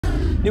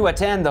New at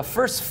 10, the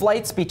first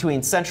flights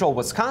between central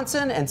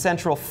Wisconsin and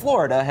central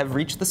Florida have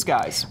reached the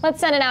skies. Let's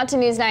send it out to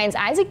News 9's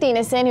Isaac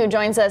Dienison, who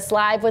joins us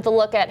live with a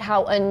look at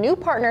how a new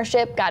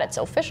partnership got its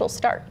official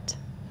start.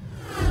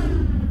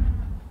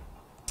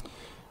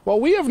 Well,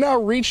 we have now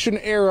reached an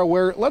era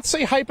where, let's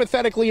say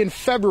hypothetically in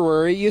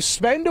February, you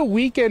spend a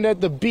weekend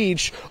at the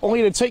beach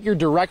only to take your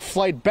direct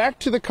flight back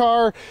to the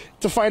car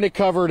to find it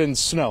covered in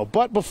snow.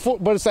 But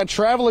it's that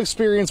travel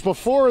experience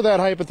before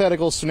that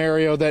hypothetical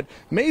scenario that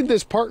made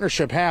this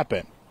partnership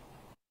happen.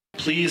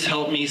 Please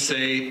help me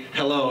say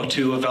hello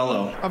to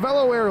Avelo.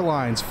 Avelo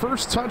Airlines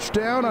first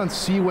touchdown on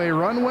CWA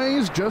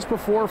runways just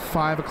before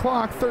 5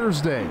 o'clock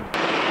Thursday.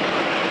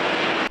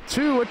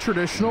 To a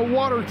traditional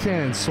water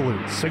cannon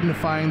salute,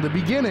 signifying the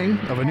beginning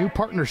of a new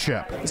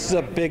partnership. This is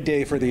a big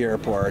day for the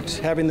airport.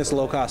 Having this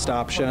low-cost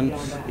option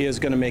is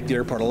going to make the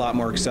airport a lot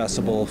more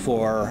accessible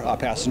for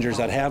passengers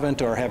that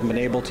haven't or haven't been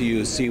able to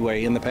use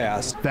CWA in the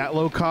past. That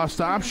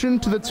low-cost option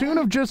to the tune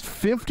of just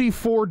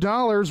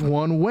 $54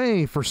 one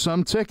way for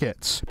some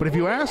tickets. But if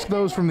you ask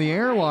those from the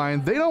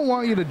airline, they don't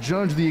want you to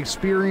judge the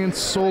experience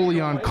solely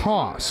on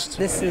cost.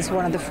 This is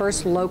one of the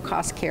first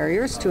low-cost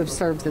carriers to have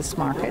served this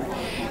market.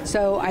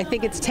 So I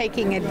think it's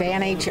taking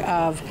advantage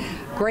of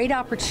great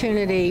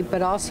opportunity,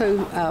 but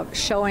also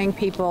showing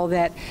people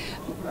that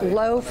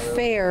low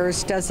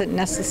fares doesn't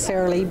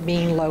necessarily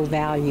mean low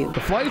value. The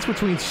flights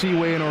between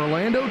CWA and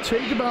Orlando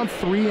take about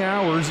 3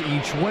 hours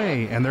each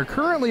way, and they're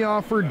currently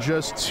offered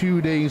just 2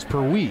 days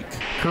per week.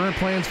 Current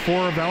plans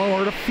for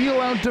Avelo are to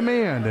feel out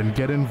demand and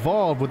get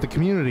involved with the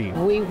community.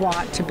 We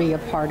want to be a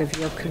part of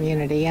your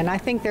community, and I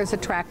think there's a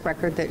track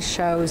record that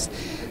shows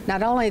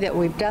not only that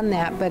we've done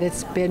that, but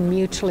it's been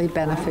mutually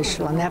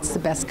beneficial, and that's the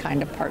best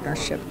kind of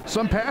partnership.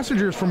 Some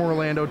passengers from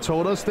Orlando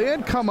told us they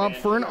had come up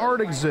for an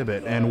art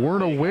exhibit and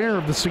weren't aware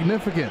of the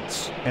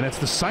significance. And it's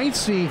the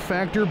sightseeing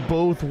factor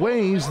both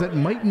ways that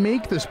might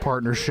make this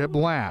partnership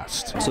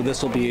last. So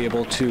this will be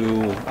able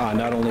to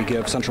not only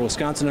give central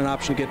Wisconsin an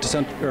option to get to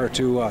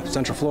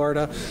central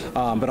Florida,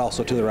 but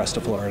also to the rest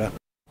of Florida.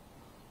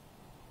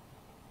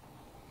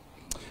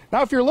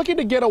 Now, if you're looking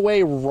to get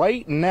away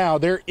right now,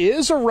 there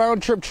is a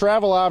round-trip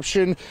travel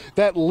option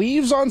that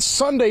leaves on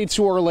Sunday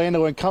to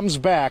Orlando and comes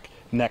back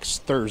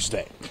next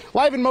Thursday.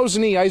 Live in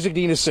Mosinee, Isaac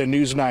Dienison,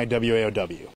 News 9 WAOW.